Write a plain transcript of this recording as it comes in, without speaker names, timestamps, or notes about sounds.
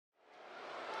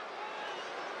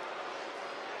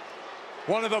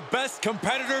one of the best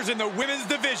competitors in the women's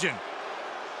division.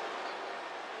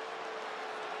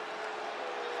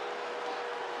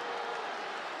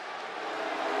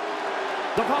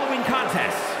 The following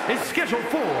contest is scheduled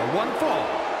for one fall.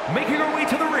 Making her way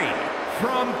to the ring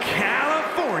from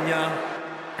California,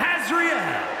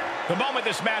 Ariel. The moment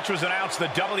this match was announced, the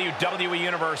WWE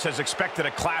Universe has expected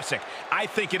a classic. I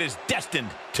think it is destined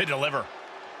to deliver.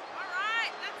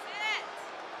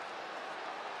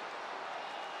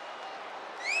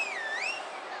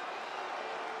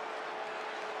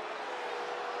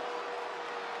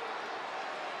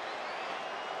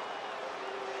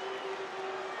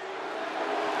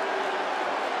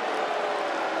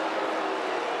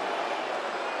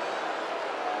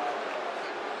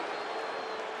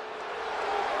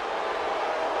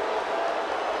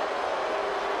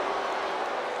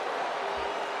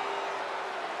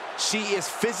 She is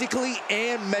physically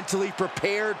and mentally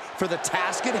prepared for the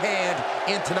task at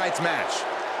hand in tonight's match.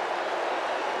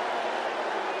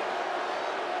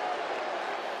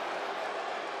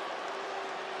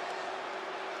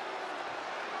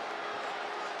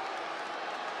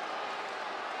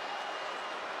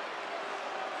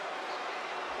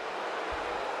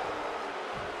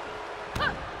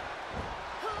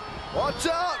 Watch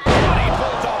out! Bloody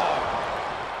bulldog.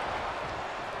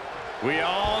 We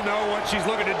all know what she's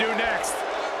looking to do next.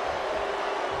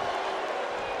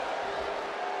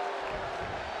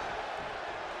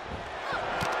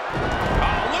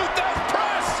 Luthez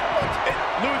press!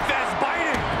 Luthez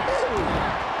biting. Ooh,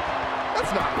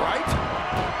 that's not right.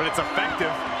 But it's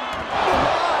effective.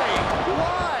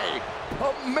 Why?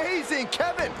 Amazing,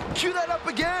 Kevin. Cue that up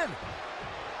again.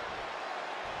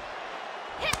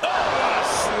 Oh, what a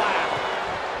slap.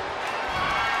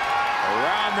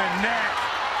 Around the neck.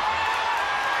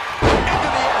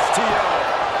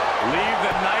 Leave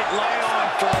the night light on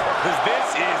for her, because this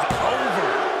is over.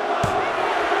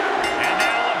 And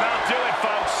that'll about do it,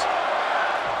 folks.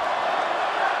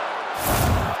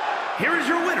 Here is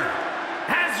your winner,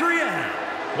 Ariel.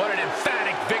 What an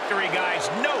emphatic victory, guys.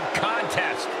 No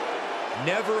contest.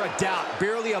 Never a doubt,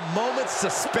 barely a moment's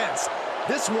suspense.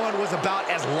 This one was about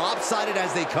as lopsided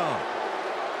as they come.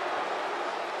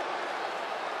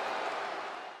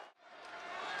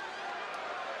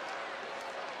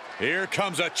 Here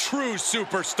comes a true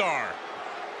superstar.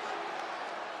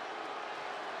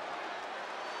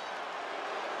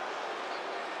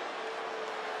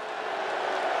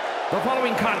 The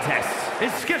following contest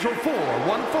is scheduled for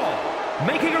one fall.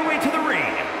 Making her way to the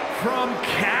ring from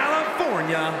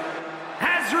California,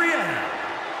 Ariel.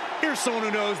 Here's someone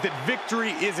who knows that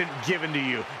victory isn't given to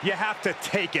you. You have to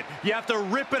take it. You have to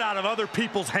rip it out of other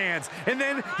people's hands. And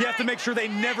then you have to make sure they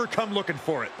never come looking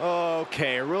for it.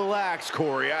 Okay, relax,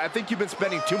 Corey. I think you've been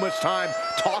spending too much time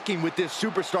talking with this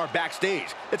superstar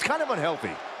backstage. It's kind of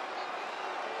unhealthy.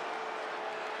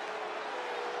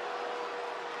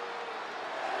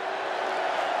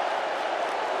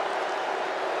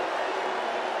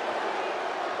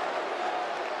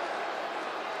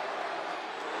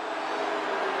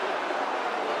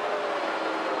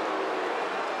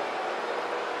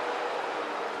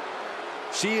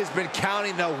 She has been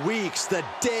counting the weeks, the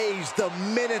days, the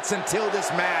minutes until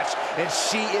this match, and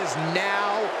she is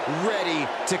now ready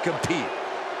to compete.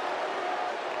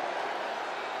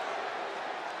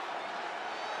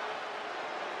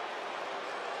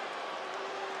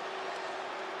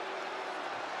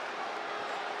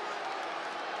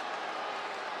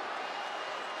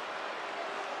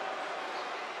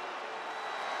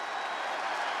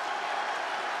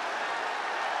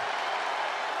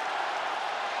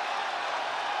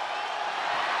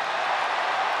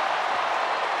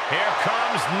 Here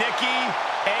comes Nikki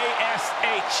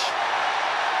A.S.H.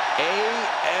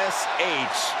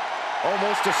 A.S.H.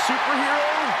 Almost a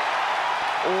superhero?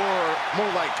 Or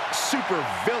more like super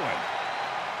villain?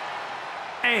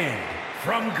 And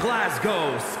from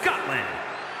Glasgow, Scotland,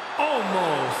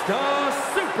 almost a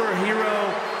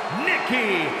superhero,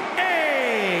 Nikki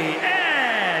A.S.H.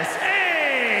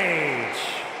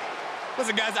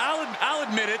 Listen, guys, I'll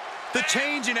admit it. The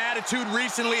change in attitude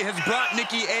recently has brought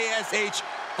Nikki A.S.H.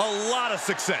 a lot of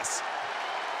success.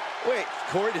 Wait,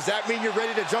 Corey, does that mean you're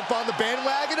ready to jump on the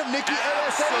bandwagon of Nikki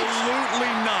A.S.H.?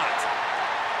 Absolutely not.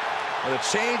 Well, the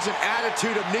change in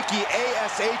attitude of Nikki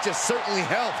A.S.H. has certainly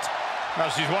helped.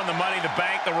 Well, she's won the Money in the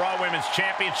Bank, the Raw Women's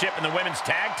Championship, and the Women's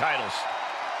Tag Titles.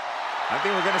 I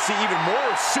think we're going to see even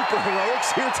more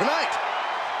superheroics here tonight.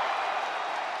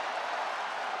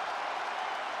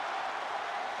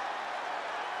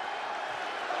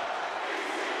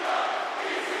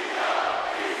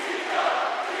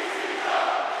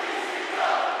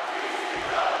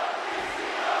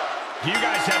 Do you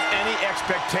guys have any many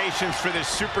expectations for this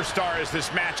superstar as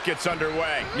this match gets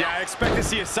underway. Yeah, I expect to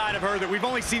see a side of her that we've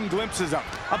only seen glimpses of.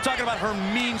 I'm talking about her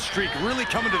mean streak really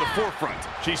coming to the forefront.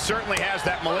 She certainly has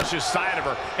that malicious side of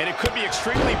her, and it could be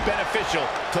extremely beneficial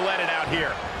to let it out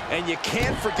here. And you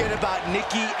can't forget about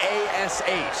Nikki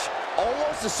A.S.H.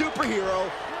 Almost a superhero,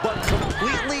 but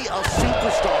completely a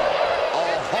superstar.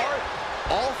 All heart,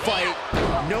 all fight,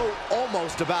 no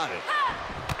almost about it.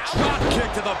 Drop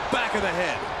kick to the back of the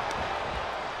head.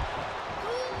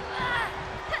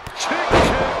 Kick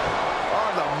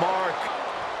on the mark.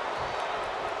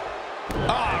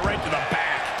 Ah, right to the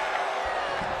back.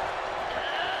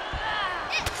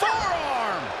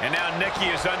 Forearm! And now Nikki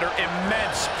is under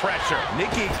immense pressure.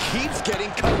 Nikki keeps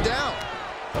getting cut down.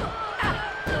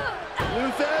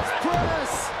 Luthez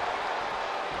press.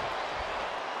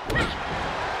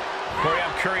 Corey,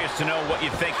 I'm curious to know what you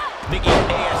think Nikki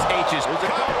A.S.H's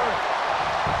cover.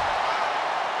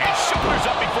 And shoulders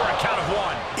up before a count of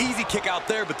one. Easy kick out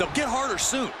there, but they'll get harder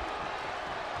soon.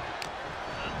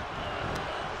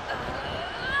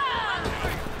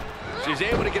 She's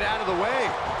able to get out of the way.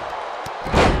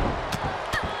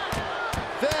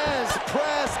 Thez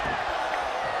press.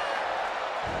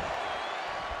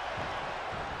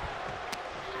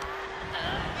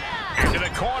 Into the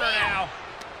corner now.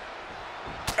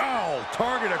 Oh,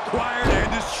 target acquired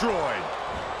and destroyed.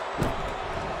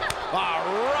 A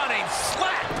running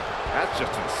slap. That's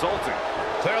just insulting.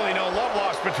 Clearly no love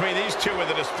lost between these two with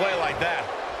a display like that.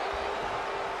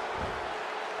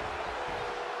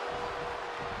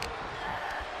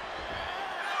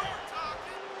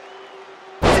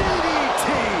 DDT.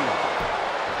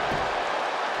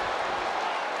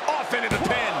 Off into the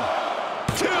pin.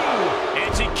 2.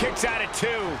 And she kicks out at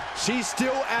 2. She's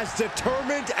still as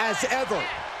determined as ever.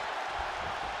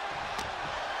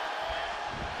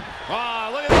 Ah,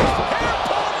 look at this. Hair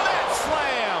pull mat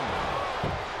slam.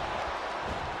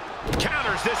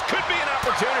 Counters. This could be an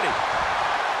opportunity.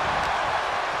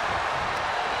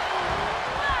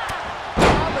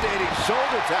 Dominating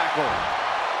shoulder tackle.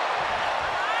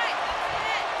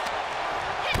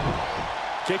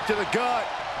 Kick to the gut.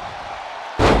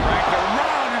 Racked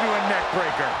around into a neck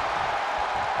breaker.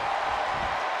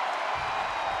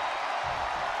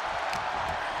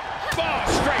 Oh,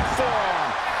 straight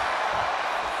forearm.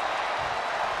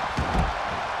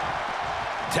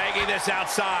 Taking this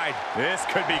outside. This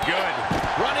could be good.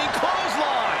 Running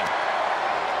clothesline.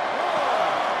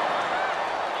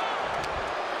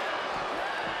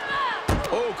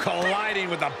 Oh, colliding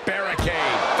with the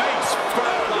barricade. Face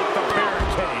first off the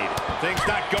barricade. Things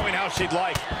not going how she'd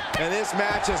like. And this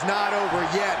match is not over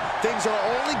yet. Things are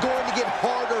only going to get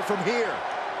harder from here.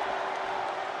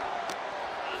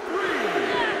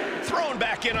 Thrown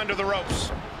back in under the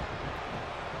ropes.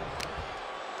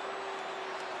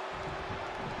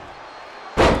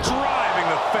 Driving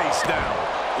the face down.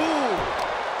 Ooh.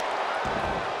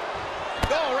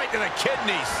 Oh, right to the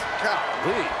kidneys.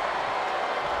 Golly.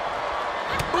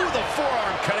 Ooh, the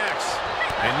forearm connects.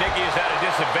 And Nikki is at a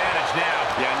disadvantage now.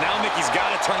 Yeah, now Nikki's got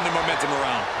to turn the momentum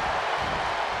around.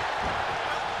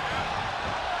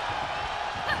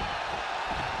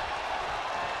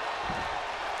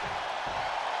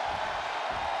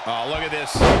 Oh, look at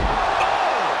this.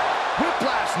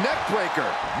 Whiplash neck breaker.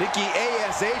 Nikki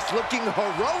A.S.H. looking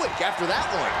heroic after that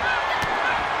one.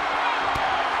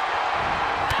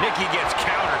 Nikki gets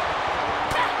countered.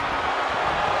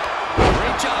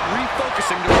 Great job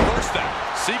refocusing to reverse that.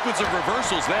 Sequence of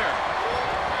reversals there.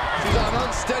 She's on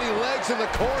unsteady legs in the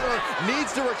corner.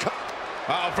 Needs to recover.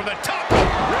 Oh, from the top.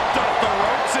 Ripped off the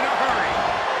ropes in a hurry.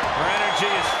 Her energy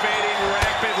is fading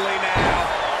rapidly now.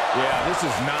 Yeah, this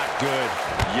is not good.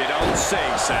 You don't say,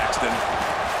 Saxton.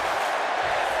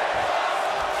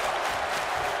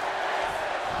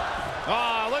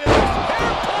 Oh, look at this.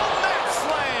 Hair pull mat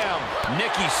slam.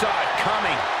 Nikki saw it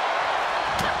coming.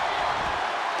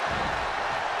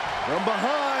 From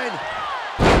behind.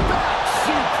 Back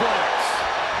suplex.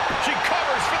 She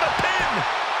covers for the pin.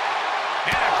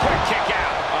 And a quick kick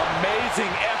out.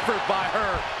 Amazing effort by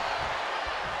her.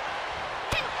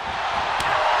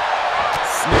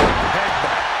 Snap head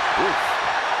back. Oof.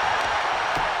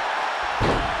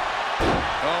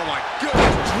 Oh my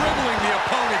goodness, dribbling the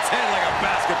opponent's head like a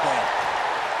basketball.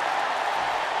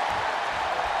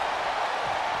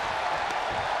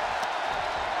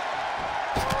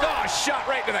 Oh, shot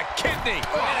right to the kidney.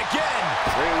 And again.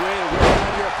 Great way to wear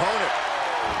down your opponent.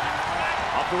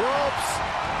 Off the ropes.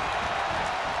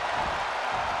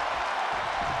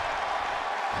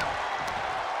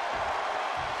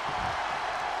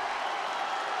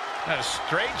 And a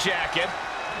straight jacket.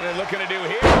 What are they looking to do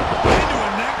here? Into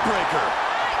a neck breaker.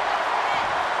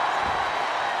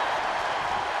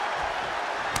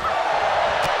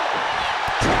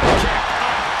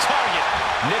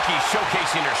 Nikki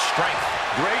showcasing her strength.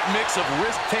 Great mix of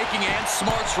risk-taking and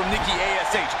smarts from Nikki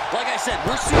ASH. Like I said,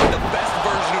 we're seeing the best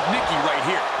version of Nikki right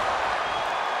here.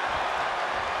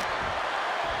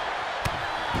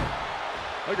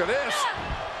 Look at this.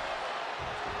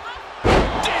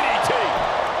 DDT.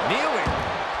 Kneeling.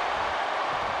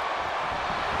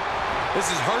 This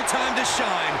is her time to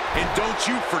shine, and don't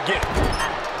you forget it.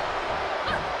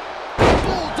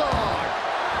 Bulldog.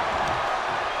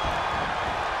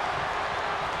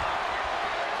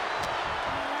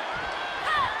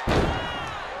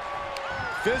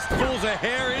 Fistfuls of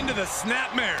hair into the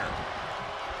snapmare.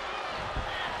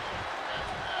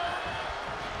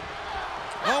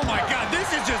 Oh my God, this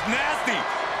is just nasty.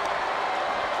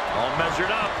 All measured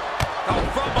up. Oh,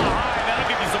 from behind. That'll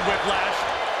give you some whiplash.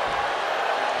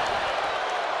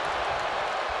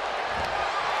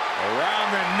 Around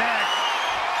the neck.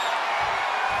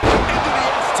 Into the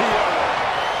STO.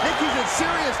 Nikki's in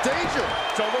serious danger.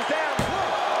 Shoulders down.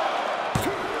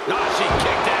 Ah, she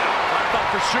kicked out. I thought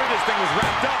for sure this thing was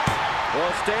wrapped up.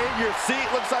 Well, stay in your seat.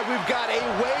 Looks like we've got a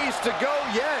ways to go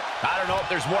yet. I don't know if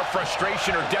there's more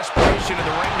frustration or desperation in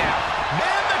the ring now.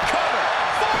 And the cover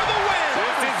for the win.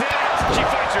 This is it. She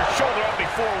fights her shoulder up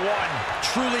before one.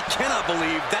 Truly cannot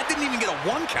believe that didn't even get a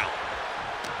 1 count.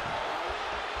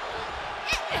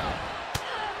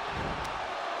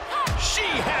 She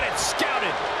had it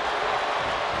scouted.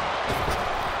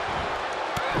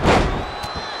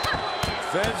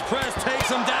 Feds press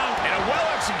takes him down. And a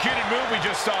well-executed move we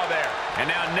just saw there. And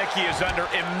now Nikki is under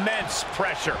immense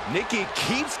pressure. Nikki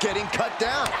keeps getting cut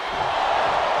down.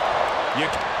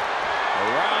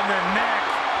 Around the neck.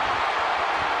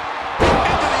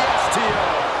 Into the STO.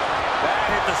 That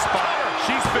hit the spot.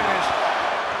 She's finished.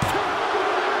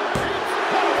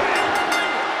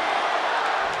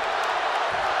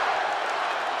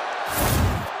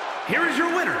 Here is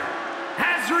your winner,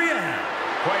 Ariel.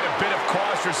 Quite a bit of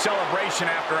cause for celebration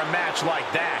after a match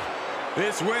like that.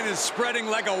 This win is spreading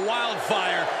like a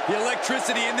wildfire. The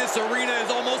electricity in this arena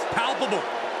is almost palpable.